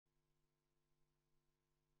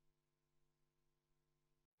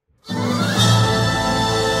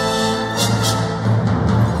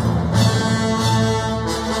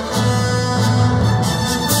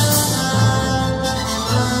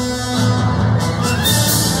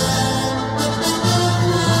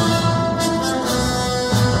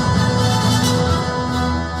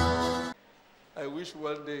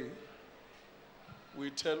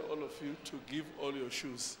tell all of you to give all your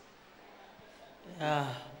shoes. Yeah.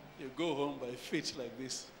 You go home by feet like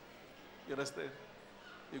this. You understand?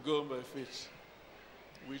 You go home by feet.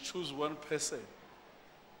 We choose one person.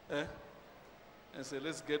 And say,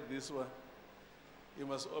 let's get this one. You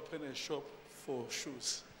must open a shop for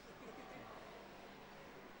shoes.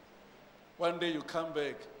 One day you come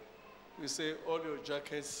back, we say all your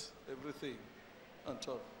jackets, everything on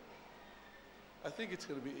top. I think it's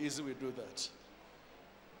going to be easy we do that.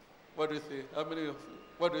 What do you think? How many of you?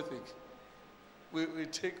 What do you think? We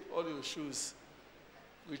take all your shoes.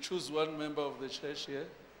 We choose one member of the church here.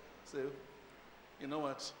 Say, you know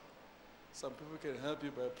what? Some people can help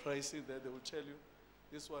you by pricing that. They will tell you,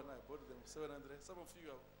 this one I bought them 700. Some of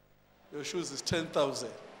you, your shoes is 10,000.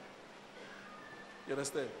 You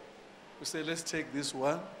understand? We say, let's take this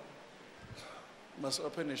one. You must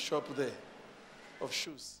open a shop there of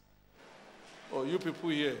shoes. Or you people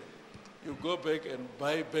here, you go back and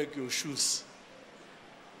buy back your shoes.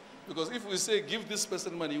 Because if we say, give this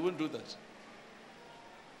person money, you won't do that.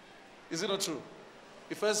 Is it not true?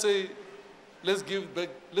 If I say, let's give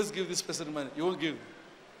this person money, you won't give.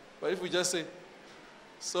 But if we just say,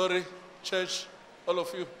 sorry, church, all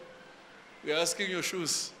of you, we are asking your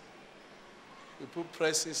shoes. We put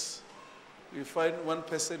prices. We find one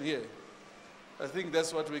person here. I think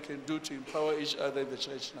that's what we can do to empower each other in the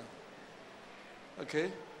church now.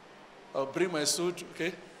 Okay? I'll bring my suit,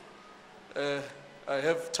 okay? I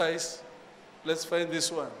have ties. Let's find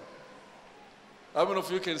this one. How many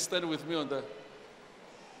of you can stand with me on that?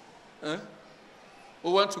 Huh?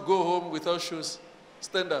 Who want to go home without shoes?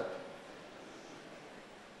 Stand up.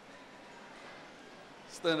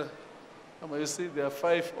 Stand up. You see, there are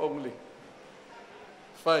 5 only.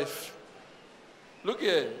 5. Look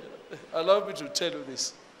here. Allow me to tell you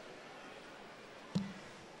this.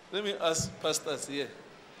 Let me ask pastors here.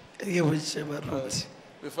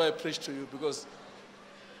 Before I preach to you, because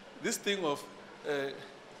this thing of,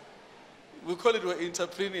 we call it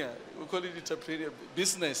entrepreneur. We call it entrepreneur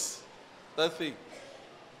business. That thing.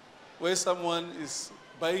 Where someone is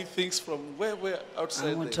buying things from where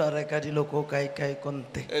outside there.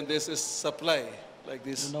 And there's a supply like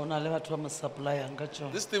this.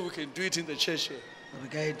 This thing we can do it in the church here.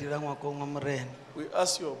 We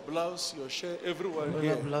ask your blouse, your shirt, everyone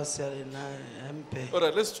here. All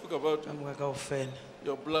right, let's talk about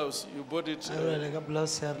your blouse. You bought it.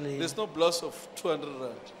 There's no blouse of 200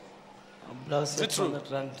 rand. Is it true?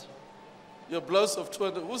 Your blouse of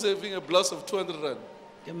 200. Who's having a blouse of 200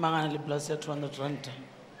 rand?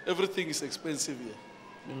 Everything is expensive here.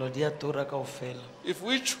 If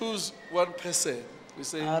we choose one person, we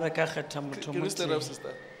say, can you stand up,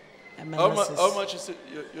 sister? How much is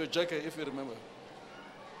your jacket, if you remember?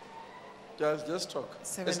 Just talk.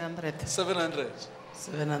 700. 700.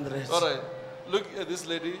 700. All right. Look at this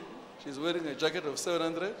lady. She's wearing a jacket of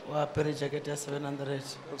 700. Jacket 700.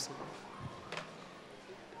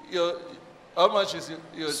 How much is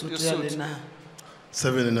your suit?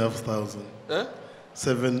 7,500. Eh?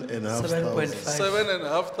 7,500.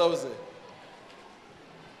 7,500.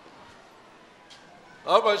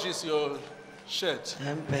 How much is your shirt?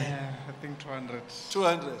 I think 200.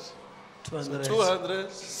 200. 200. 200,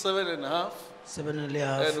 7.5.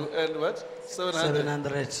 7.5. And what? 700.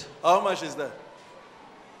 700. How much is that?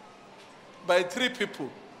 By 3 people.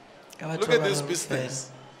 Look at this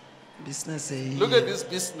business. Look at this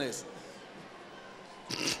business.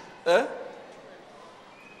 Eh?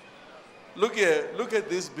 Look here, look at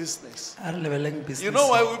this business. You know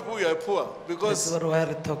why we are poor? Because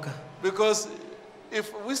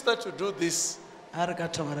if we start to do this,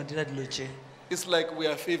 it's like we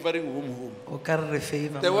are favoring whom.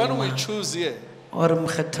 The one we choose here,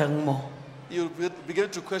 you begin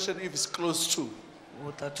to question if it's close to.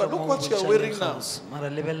 But look what you are wearing now.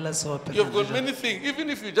 You've got many things. Even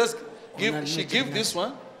if you just give, she gave this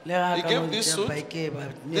one, he gave this suit,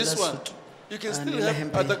 this one. You can still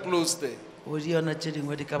have other clothes there. I'm sure you understand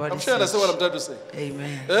what I'm trying to say.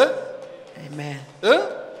 Amen. Eh? Amen. Eh?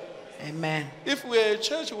 Amen. If we're a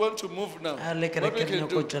church, we want to move now. What we can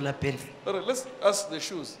do? All right, let's ask the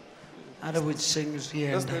shoes. Let's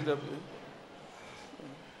stand up.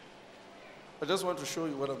 I just want to show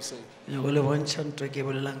you what I'm saying.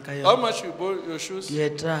 How much you bought your shoes? Yeah,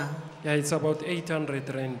 it's about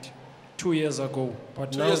 800 rand 2 years ago.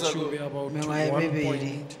 But 2 now years it should ago. be about 1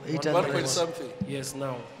 point something. Yes,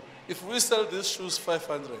 now. If we sell these shoes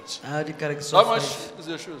 500, how much is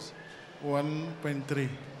your shoes? 1.3.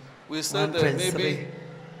 We sell them maybe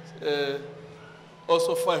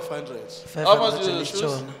also 500. How much is your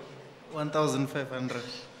shoes? 1,500.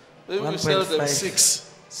 Maybe we sell them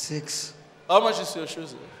 6. 6. How much is your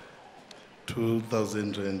shoes?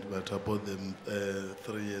 2,000 rand, but I bought them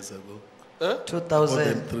 3 years ago. Huh? Bought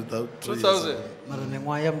them 2000 2,000. mara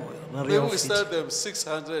mengwaga ya re Maybe ya we go sell feta them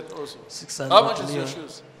 600 also. 600 How much is le your yone.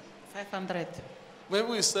 shoes? 500. Maybe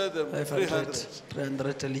we sell them 500 300.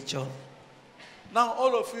 300 le tsona Now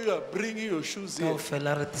all of you are bringing your shoes here.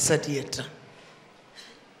 kaofela re tisa dieta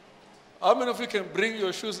How many of you can bring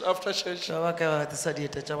your shoes after church? ka ba ka ba tisa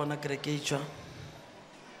dieta tša bona kereke e tšwa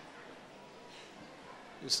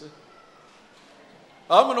You see?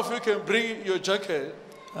 How many of you can bring your jacket?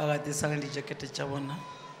 ba ka tisang dijakete tša bona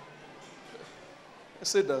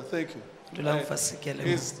Sit down, thank you. dulang fasekele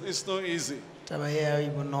It's not easy. taba ye ya e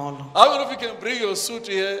bonolo How many of you can bring your suit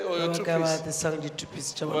here or your ba two ka ba piece? tisang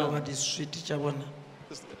ditupisi tša bona ba diswiti tša bona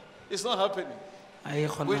It's not happening. a e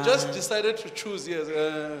We just kgona decided to choose, yes.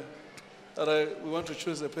 We want to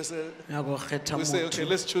choose a person. ya go kgetha We say, okay, motho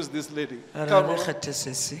let's choose this lady. re Come re on. kgethe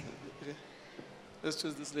sese Let's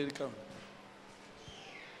choose this lady. Come.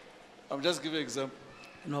 I'm just giving an example.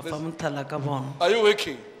 no fa mothala ka bona Are you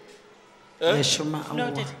working? Eh? le shoma a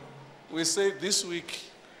Noted. We say this week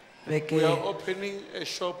beke we are opening a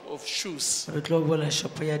shop of shoes re tlo bola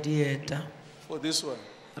shopo ya dieta for this one.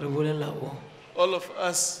 re bolela o All of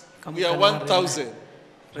us, Come we are on, 1,000.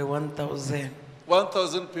 re 1000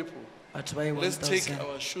 1,000 people. batho ba e Let's take 1000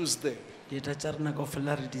 our shoes there. dieta tša rena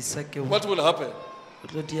kaofela re di isa ke What will happen? o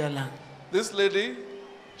tlo dialang This lady,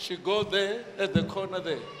 she go there at the corner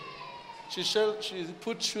there. She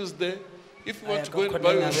put shoes there. If you want to go and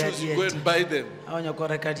buy your shoes, you go and buy them. a o nyaka go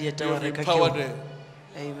reka dieta You wa have reka ke empowered o. them.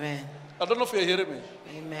 Amen I don't know if you're hearing me.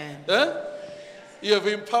 amen Eh? You have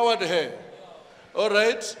empowered her. All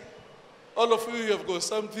right? All of you have got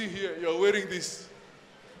something here. You're wearing this.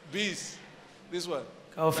 Bees. This one.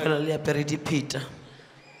 kaofela le apere dipheta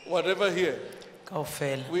Whatever here.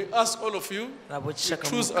 kaofela We ask all of you ra to botšiša ka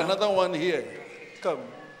choose moka another one here. Come.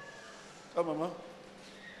 Come, Mama.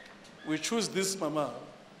 We choose this Mama.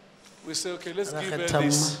 We say, okay, let's ra give her kgetha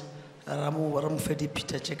this. mma ra mo fe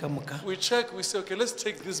dipheta tše ka moka We check, we say, okay, let's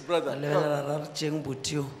take this brother. ra Come. lebelela ra re tšeng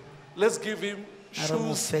botio Let's give him a re mo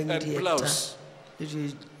shoes feng and dieta blouse.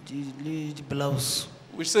 le di-blouse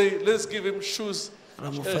We say, let's give him shoes, ra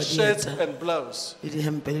mo fa shirts dieta and blouse. le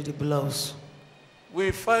dihempe le di-blouse We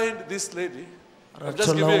find this lady. ra I'm just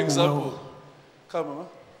thola giving o you an mongwe example. Come, Mama.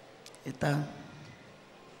 e tang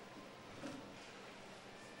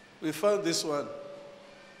We found this one.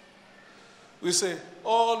 We say,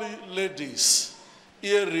 all ladies, re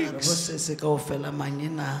earrings. bosese kaofela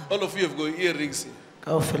manyena All of you have got earrings here.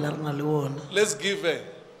 kaofela re na le ona Let's give her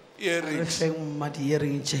re earrings. feng mma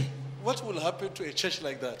di-earing tše What will happen to a church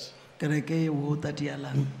like that? kereke e bota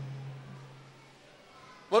dialang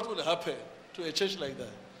What will happen to a church like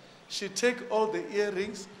that? She take all the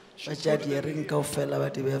earrings. She ba put tšea them di-earing here. kaofela ba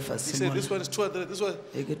di beya He fase said, this mona one is 200, this one.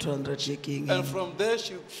 e ke 200 ye ke eng And from there,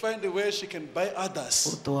 she find a way she can buy o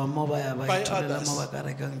others. toa mo ba ya ba Buy itholela others. mo ba ka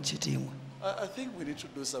rekang tše dingwe I think we need to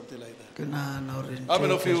do something like that. ke nagana gore How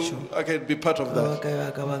many of you can be part of ba that? kae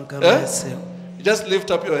ba ka banka Eh? ya seo Just lift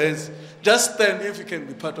up your hands. Just stand if you can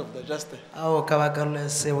be part of that. Just stand. a o ka ba karolo ya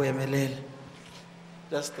seo emelele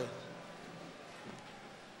Just stand.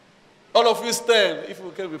 All of you stand if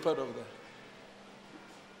you can be part of that.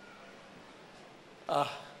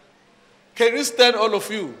 Can you stand, all of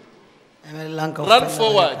you? emelelang Run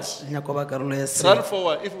forward. nyako ba karolo ya Run seo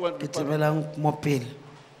forward if you want to ke be part of that. tebelang mo pele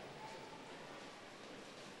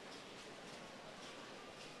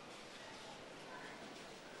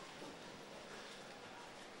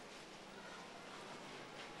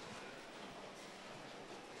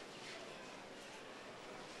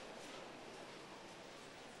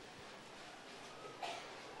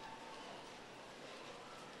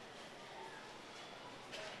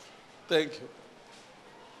Thank you.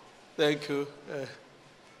 Thank you.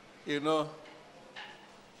 You know,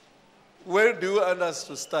 where do you want us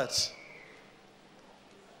to start?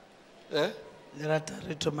 Eh? le rata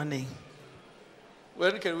re thomaneng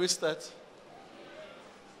When can we start?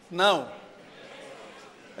 Now?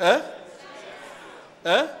 Eh?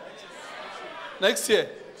 Eh? Next year?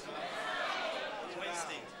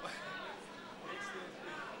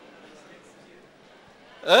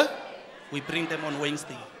 Eh? We bring them on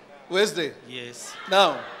Wednesday. Wednesday? Yes.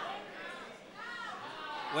 Now?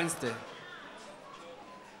 Wednesday.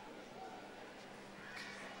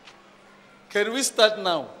 Can we start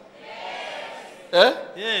now? Eh?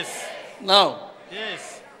 Yes. Now?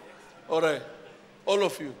 Yes. All right. All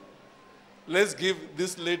of you. Let's give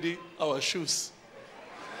this lady our shoes.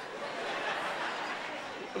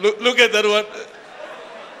 Look at that one.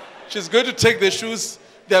 She's going to take the shoes.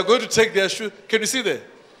 They are going to take their shoes. Can you see there?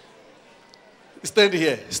 Stand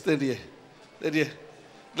here. Stand here. Stand here.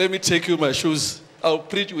 Let me take you my shoes. I'll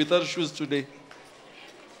preach without shoes today.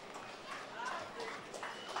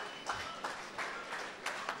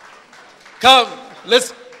 Come,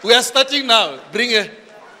 we are starting now. Bring a.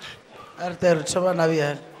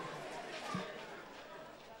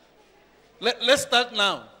 Let's start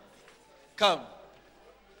now. Come.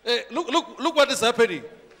 Hey, look what is happening.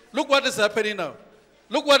 Look what is happening now.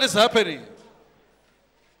 Look what is happening.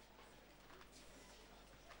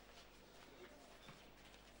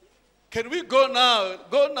 Can we go now?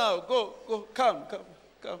 Go now. Go. Come.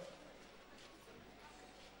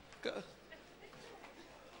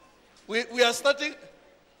 We are starting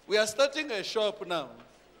a shop now.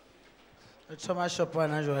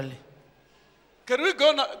 Can we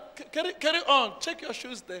go now? Carry on. Check your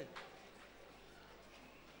shoes there.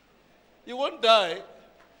 You won't die.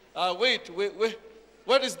 Wait.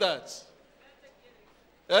 What is that?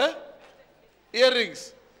 Eh?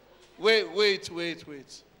 Earrings. Wait.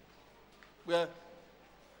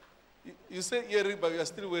 You say earring, but you are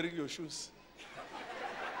still wearing your shoes.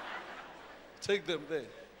 Take them there.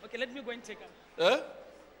 Okay, let me go and take them. Eh?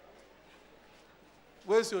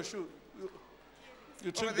 Where's your shoe?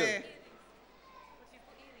 You took Over them. there.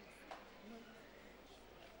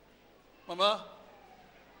 Mama,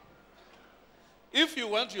 if you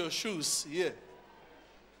want your shoes here,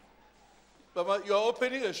 Mama, you are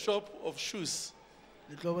opening a shop of shoes.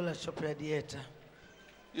 You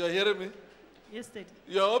are hearing me? Yes, Daddy.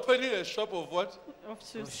 You are opening a shop of what? Of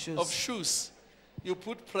shoes. Of shoes. You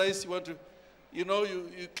put price, you want to, you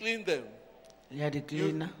clean them.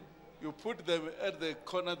 You put them at the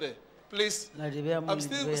corner there. Please. I'm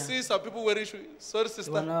still seeing some people wearing shoes. Sorry,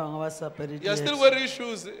 sister. You are still wearing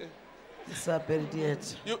shoes.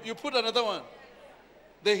 You put another one.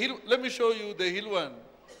 The heel, let me show you the heel one.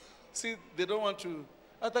 See, they don't want to.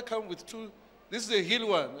 Other come with two. This is the heel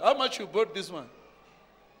one. How much you bought this one?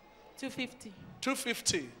 250.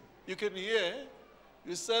 250. You can hear.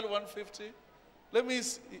 You sell 150. Let me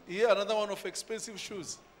hear another one of expensive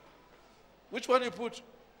shoes. Which one you put?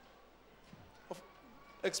 Of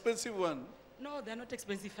expensive one. No, they're not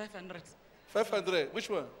expensive. 500. 500. Which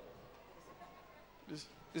one?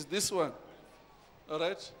 Is this one? All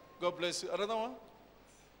right. God bless you. Another one?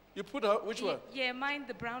 You put out which one? Yeah, mine,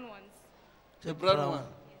 the brown ones. The brown one.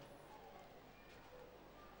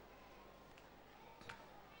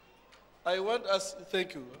 I want us,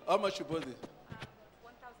 thank you. How much you bought it?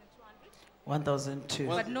 1,200.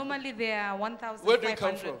 1,200. But normally they are 1,500. Where do you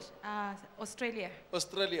come from? Australia.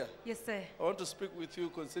 Australia. Yes, sir. I want to speak with you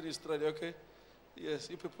concerning Australia, okay? Yes,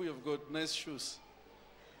 you people have got nice shoes.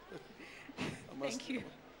 Thank you.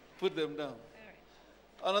 Put them down.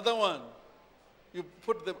 Another one. You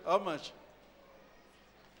put them, how much?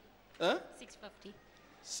 Huh? 650.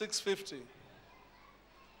 650.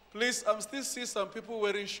 Please, I'm still seeing some people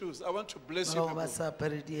wearing shoes. I want to bless you people.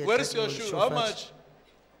 Where is your shoe? How much?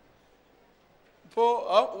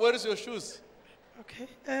 Where is your shoes? Okay.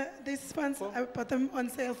 These ones, I bought them on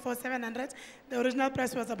sale for 700. The original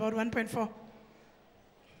price was about 1.4.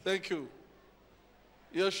 Thank you.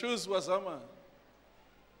 Your shoes was how much?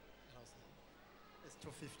 It's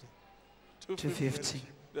 250. 250.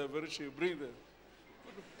 They are very cheap. Bring them.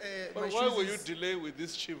 But why will you delay with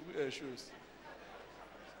these cheap shoes?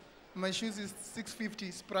 My shoes is 650,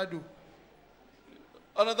 it's Prado.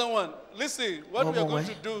 Another one. Listen, what we are going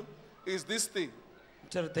to do is this thing.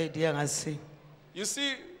 You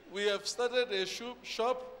see, we have started a shoe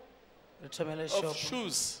shop of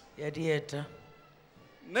shoes.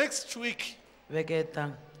 Next week, we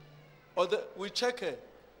check it.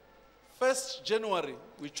 1st January,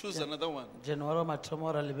 we choose another one.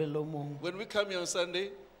 When we come here on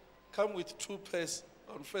Sunday, come with 2 pairs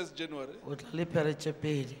on 1st January.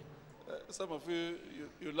 Some of you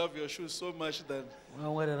love your shoes so much that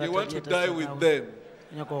you want to die with them.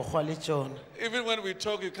 Even when we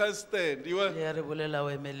talk, you can't stand.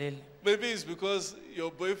 Maybe it's because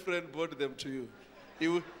your boyfriend bought them to you.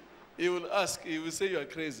 He will ask, he will say you are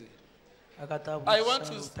crazy. I want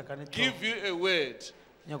to give you a word.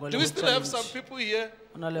 Do we still have some people here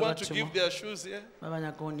who want to give their shoes here?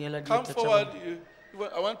 Come forward.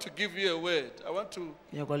 I want to give you a word. I want to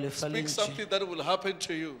speak something that will happen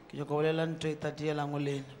to you.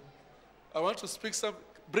 I want to speak something.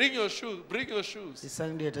 Bring your shoes. Bring your shoes.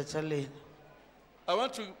 I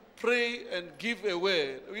want to pray and give a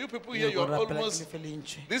word. You people here, you are almost.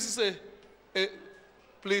 This is a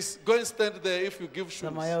please go and stand there if you give shoes.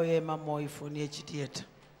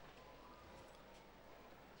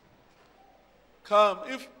 Come.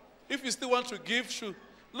 If you still want to give shoes.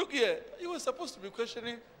 Look here, you were supposed to be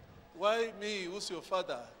questioning, why me, who's your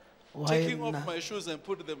father? Why taking off na? my shoes and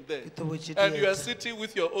put them there. Ke tobotše And you are dieta. sitting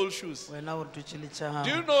with your old shoes. Wena o dutše le tša Do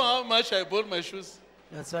you gago. know how much I bought my shoes?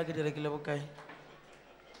 La tseba ke di rekile bokae?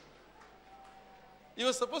 You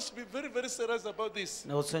were supposed to be very, very serious about this.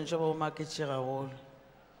 Ne o tshwanetse ba o maketše gagolo.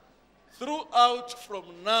 Throughout from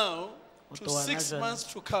now to Go to 6 another- months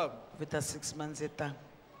to come, Go feta 6 months e tlang.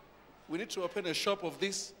 we need to open a shop of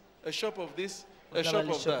this, a shop of this, Go a tla ba shop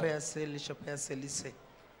le of shopo that. ya se le shopo ya se le se.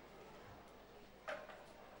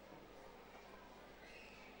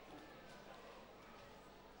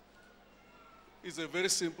 It's a very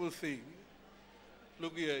simple thing.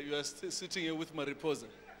 Look here, you are sitting here with Mariposa.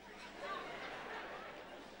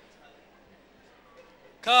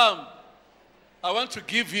 Come, I want to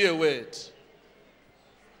give you a word.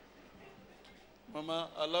 Mama,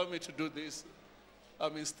 allow me to do this.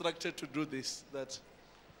 I'm instructed to do this, that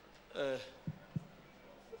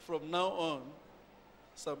from now on,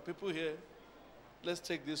 some people here, let's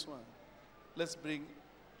take this one. Let's bring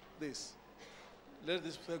this. Let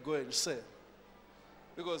this person go and sell.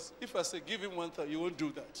 Because if I say give him 1,000, you won't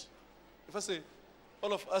do that. If I say,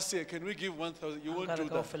 all of us here, can we give 1,000, you won't Nkare do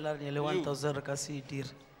kaofela re nye le that. You. 1,000 re ka se e dire.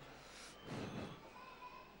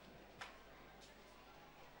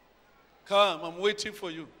 Come, I'm waiting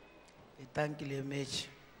for you. E tang ke le emetse.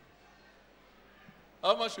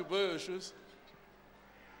 How much you buy your shoes?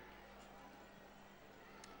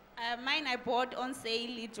 Mine I bought on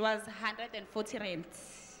sale, it was 140 rand.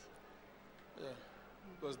 Yeah,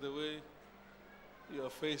 because the way your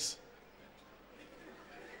face,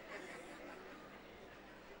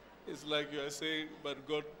 it's like you are saying, but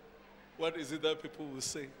God, what is it that people will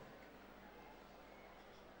say?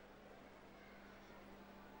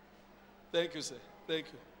 Thank you, sir. Thank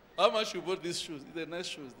you. How much you bought these shoes? They're nice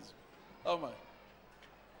shoes. How much?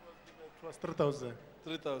 It was 3,000.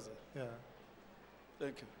 3,000. Yeah.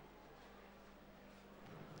 Thank you.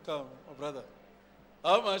 Come, my brother.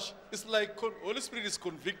 How much? It's like Holy Spirit is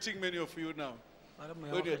convicting many of you now. Mara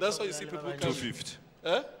moya When wa you- that's why you kgetho see o people na le ba come. bantši. 250.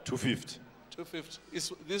 Eh? 250. 250.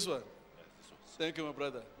 Is this one? Thank you, my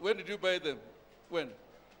brother. When did you buy them? When?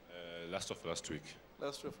 Last of last week.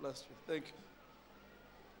 Last week. Thank you.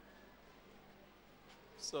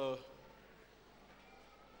 So,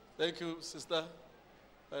 thank you, sister.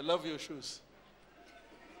 I love your shoes.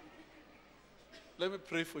 Let me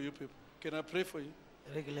pray for you people. Can I pray for you?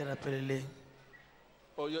 Re ke le rapeleleng.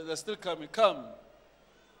 Oh, they're still coming. Come.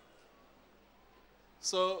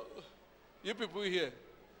 So, you people here,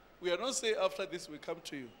 we are not saying after this we come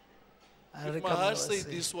to you. A re If ka my heart moya wa says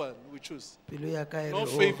se. this one, we choose. Pelo ya ka e re, No "Oh,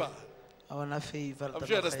 favor. a bona favor, re I'm tla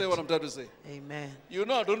sure you ba understand what I'm kgetha." trying to say. Amen. You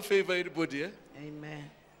know I don't favor anybody, eh? Amen.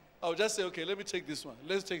 I'll just say, okay, let me take this one.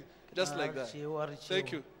 Let's take just like that. Wa re Thank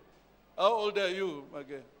tšeo. you. How old are you, my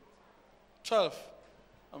girl? 12.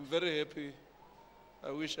 I'm very happy.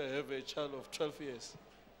 I wish I have a child of 12 years.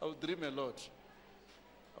 I would dream a lot.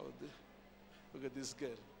 Look at this girl.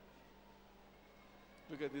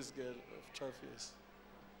 Look at this girl of 12 years.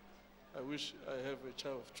 I wish I have a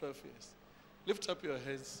child of 12 years. Lift up your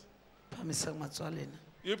hands. Phamisang matswaleng.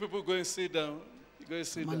 You people go and sit down. Go and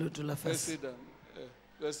sit down. Malutu la Go and fatshe. sit down.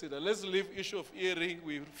 Go and sit down. Let's leave issue of earring.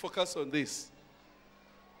 We focus on this.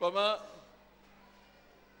 Mama,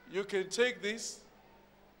 you can take this.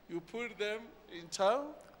 You put them in town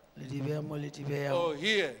Le di beya mo le di beya or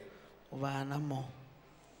here. o bana mo.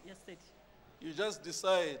 Yes, Daddy. You just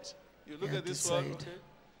decide. You look Yeah, at this one, decide. okay?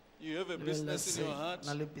 You have a Lebella business in your se, heart.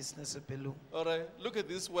 na le business pelong. All right. Look at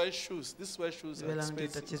these white shoes. These white shoes are Lebelang dieta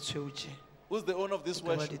expensive. tše tšhweu tše. Who's the owner of these Ka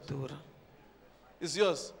white ba shoes? di tura. It's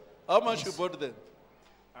yours. How much you bought them?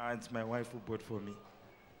 It's my wife who bought for me.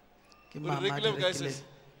 Ke With mama a di regular guys, rekileng. yes.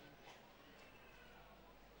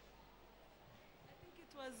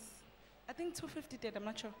 I think 250 Dad, I'm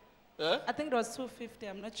not sure. Eh? I think it was 250,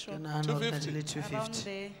 I'm not sure. Ke nagana gore na di le 250. Around 250.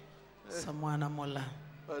 there. Sa moana mola.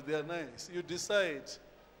 But they are nice. You decide.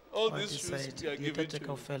 All Wa these shoes decide. we are Dieta giving tše to you.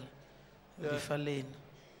 kaofela. O Yeah. di fa lena.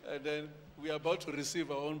 And then we are about to receive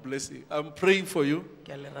our own blessing. I'm praying for you Ke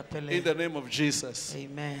a le in rapelela. the name of Jesus.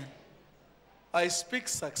 Amen. I speak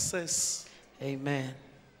success Amen.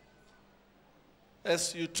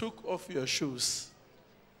 as you took off your shoes.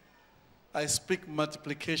 I speak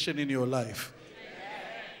multiplication in your life.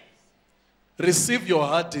 Receive your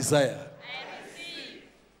heart desire.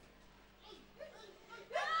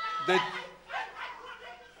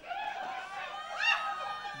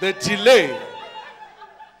 The delay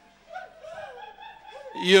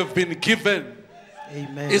you have been given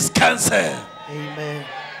Amen. is cancelled. Amen.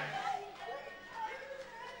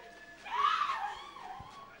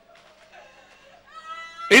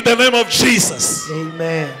 In the name of Jesus.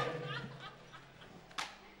 Amen.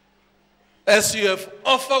 As you have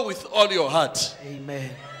offered with all your heart,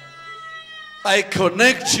 Amen. I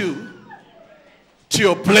connect you to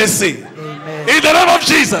your blessing. Amen. In the name of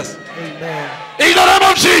Jesus. Amen. In the name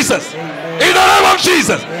of Jesus. Amen. In the name of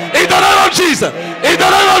Jesus. In the name of Jesus. In the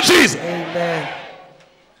name of Jesus. Amen.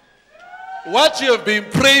 What you have been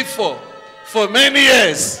praying for many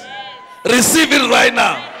years, receive it right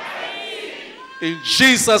now. In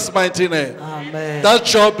Jesus' mighty name. Amen. That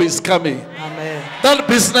job is coming. Amen. That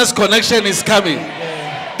business connection is coming.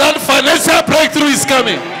 Amen. That financial breakthrough is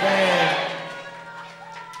coming. Amen.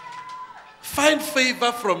 Find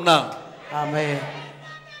favor from now. Amen.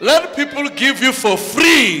 Let people give you for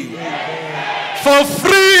free. For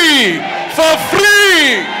free. For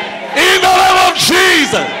free. In the name of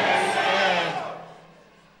Jesus.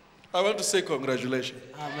 I want to say congratulations.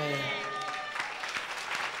 Amen.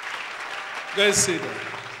 Guys, sit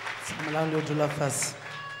down.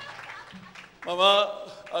 Mama,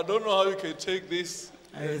 I don't know how you can take this.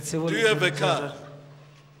 Do you have a car?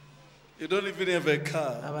 You don't even have a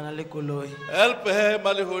car. Help her,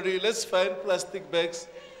 Malihori. Let's find plastic bags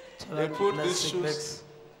and put these shoes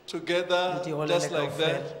together just like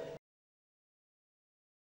that.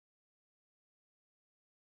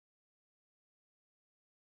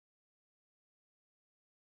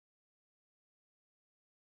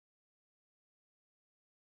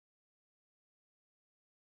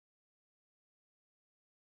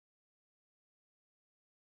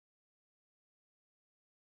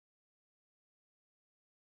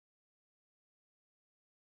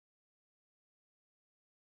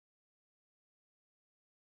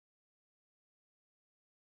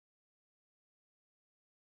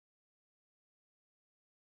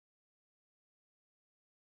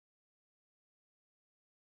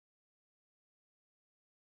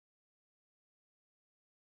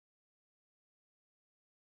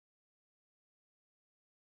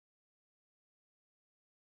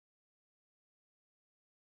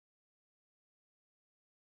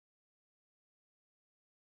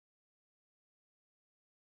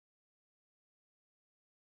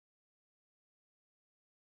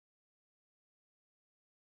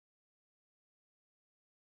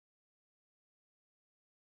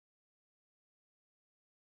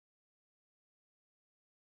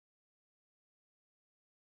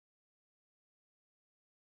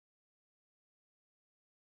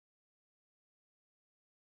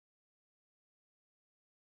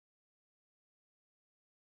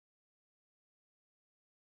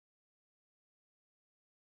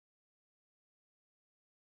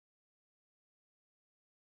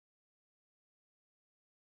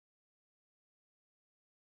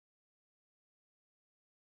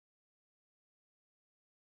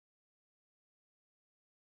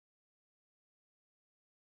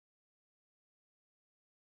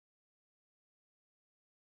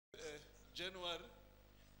 January,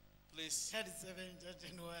 please. 37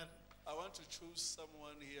 January. I want to choose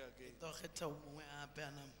someone here again.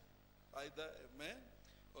 Either a man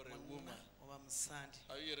or a woman.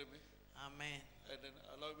 Are you hearing me? Amen. And then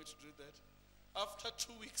allow me to do that. After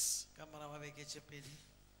 2 weeks, now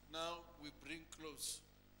we bring clothes.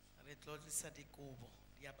 Are you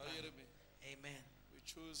hearing me? Amen. We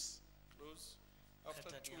choose clothes.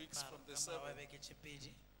 After 2 weeks from the 7th,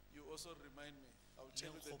 you also remind me. I'll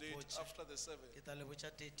tell you the date after the 7th.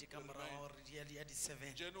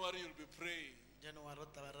 January you'll be praying.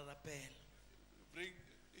 Bring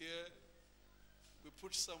here, we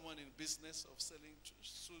put someone in business of selling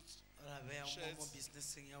suits, shirts,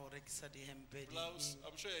 blouse.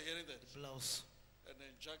 I'm sure you're hearing that. Blouse. And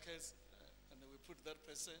then jackets, and then we put that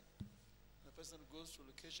person. The person goes to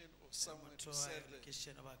location or somewhere to sell them.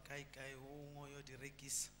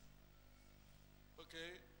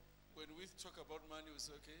 Okay. When we talk about money, we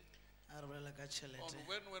say, okay,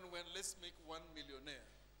 when, let's make 1 millionaire.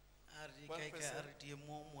 1 person,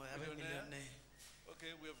 millionaire.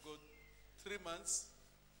 Okay, we have got 3 months.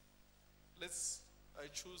 Let's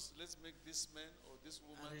make this man or this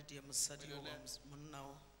woman millionaire.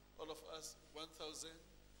 All of us, 1,000.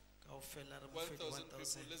 1,000 people,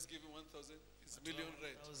 let's give him 1,000. It's $1 million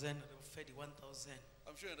rent.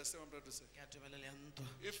 I'm sure you understand what I'm trying to say.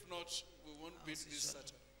 If not, we won't beat this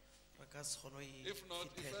Saturday. If not,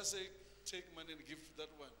 if I say take money and give to that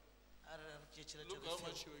one, look how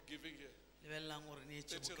much you are giving here.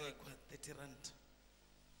 30 rand.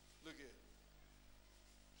 Look here.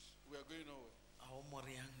 We are going nowhere.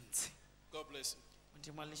 God bless you.